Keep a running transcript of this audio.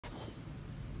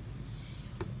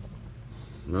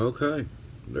Okay,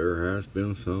 there has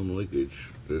been some leakage.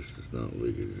 This is not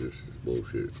leakage, this is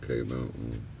bullshit. It came out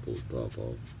and pulled the top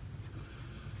off.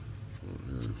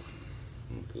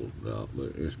 I'll pull it out,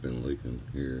 but it's been leaking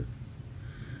here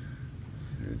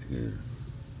and here.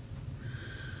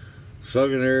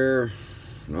 Sucking air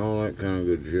and all that kind of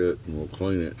good shit, and we'll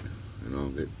clean it, and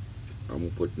I'm gonna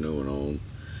put the new one on.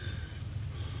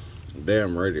 The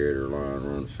damn radiator line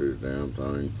runs through the damn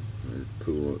thing. It's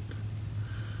coolant.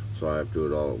 So I have to do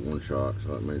it all at one shot, so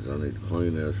that means I need to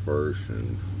clean this first,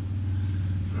 and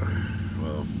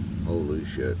well, holy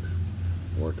shit,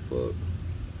 what the fuck.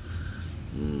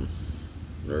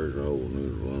 There's a whole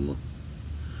new dilemma.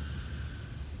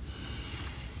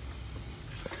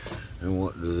 And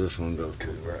what does this one go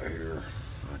to right here?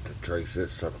 I have to trace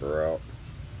this sucker out.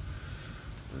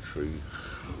 Let's see.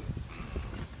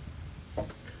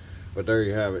 But there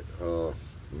you have it. I'm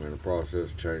in the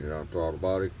process of changing out the throttle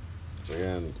body,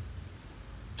 and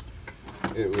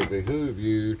it would behoove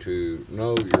you to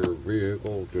know your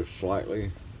vehicle just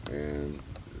slightly and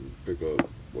pick up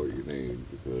what you need,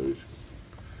 because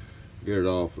get it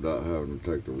off without having to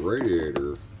take the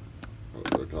radiator,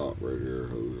 the top radiator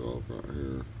hose off right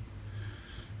here.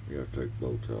 You have to take the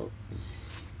bolts out,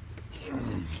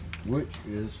 which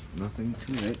is nothing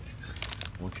to it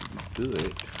once you do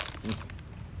it. There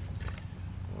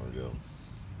we go.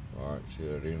 Alright, see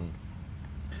that in?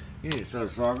 You need a set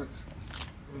of sockets.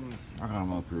 I got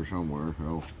them up here somewhere.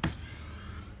 Hell,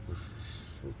 this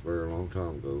was a very long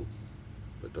time ago,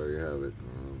 but there you have it.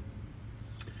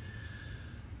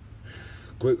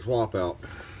 Quick swap out.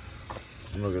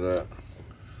 Look at that.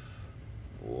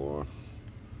 Boy.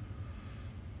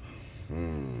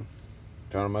 Kind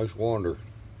of makes you wonder.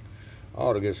 I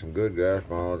ought to get some good gas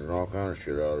mileage and all kind of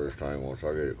shit out of this thing once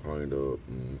I get it cleaned up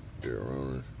and get it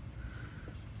running.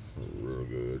 Real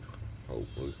good,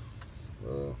 hopefully.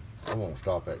 I'm gonna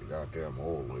stop at the goddamn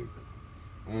oil leak.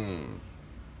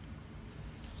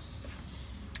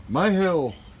 May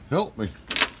hell help me.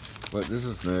 But this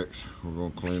is next. We're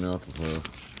gonna clean out the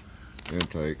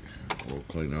intake. We'll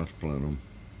clean out the plenum.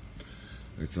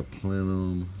 It's a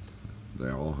plenum. They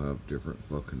all have different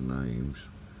fucking names.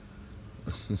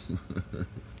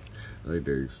 They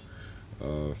do.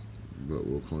 But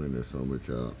we'll clean this so much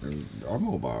out. And I'm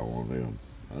gonna buy one of them.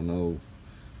 I know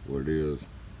what it is.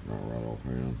 Not right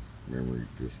offhand. Memory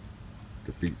just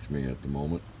defeats me at the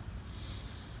moment.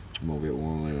 I'm gonna get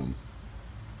one of them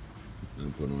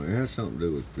and put on. It has something to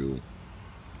do with fuel.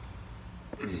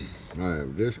 I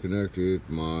have disconnected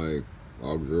my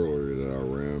auxiliary that I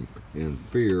ran in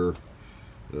fear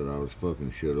that I was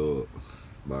fucking shit up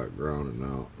by grounding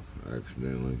out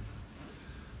accidentally.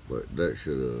 But that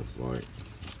should have, like,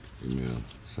 give me a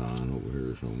sign over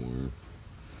here somewhere.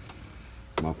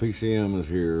 My PCM is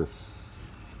here,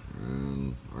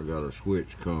 and I got a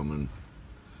switch coming.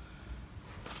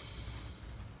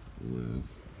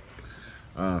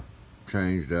 I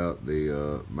changed out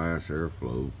the mass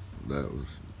airflow. That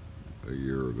was a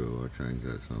year ago. I changed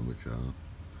that son of a child.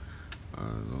 I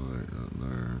know ain't nothing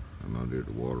there. And I did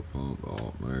the water pump, the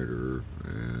alternator,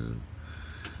 and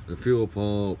the fuel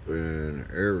pump, and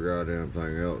every goddamn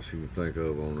thing else you can think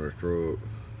of on this truck,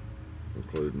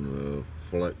 including the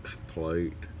flex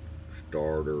plate,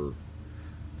 starter,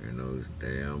 and those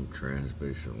damn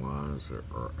transmission lines that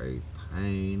are a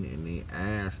pain in the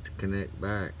ass to connect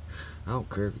back. I don't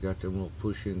care if you got them little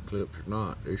push-in clips or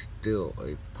not, they're still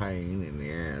a pain in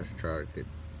the ass to try to get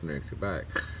connected back.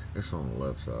 It's on the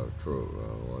left side of the truck, by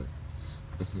the way.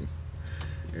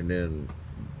 And then,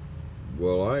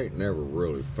 well, I ain't never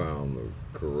really found the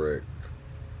correct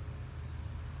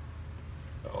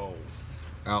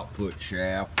output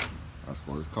shaft, that's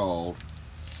what it's called,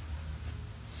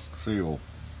 seal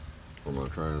for my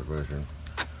transmission.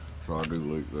 So I do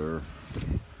leak there.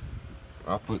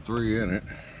 I put 3 in it,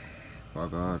 by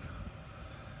God.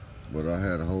 But I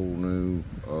had a whole new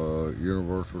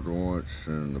universal joints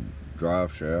and the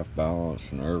drive shaft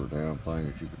balance and every damn thing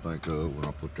that you could think of when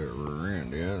I put that rear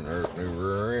end in. There's the new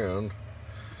rear end.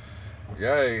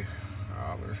 Yay!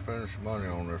 I've been spending some money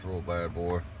on this little bad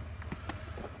boy.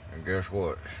 And guess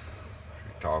what?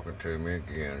 She's talking to me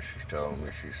again. She's telling me,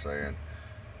 she's saying,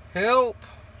 help!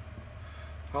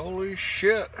 Holy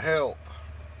shit, help!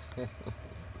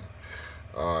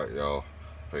 Alright, y'all.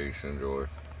 Peace. Enjoy.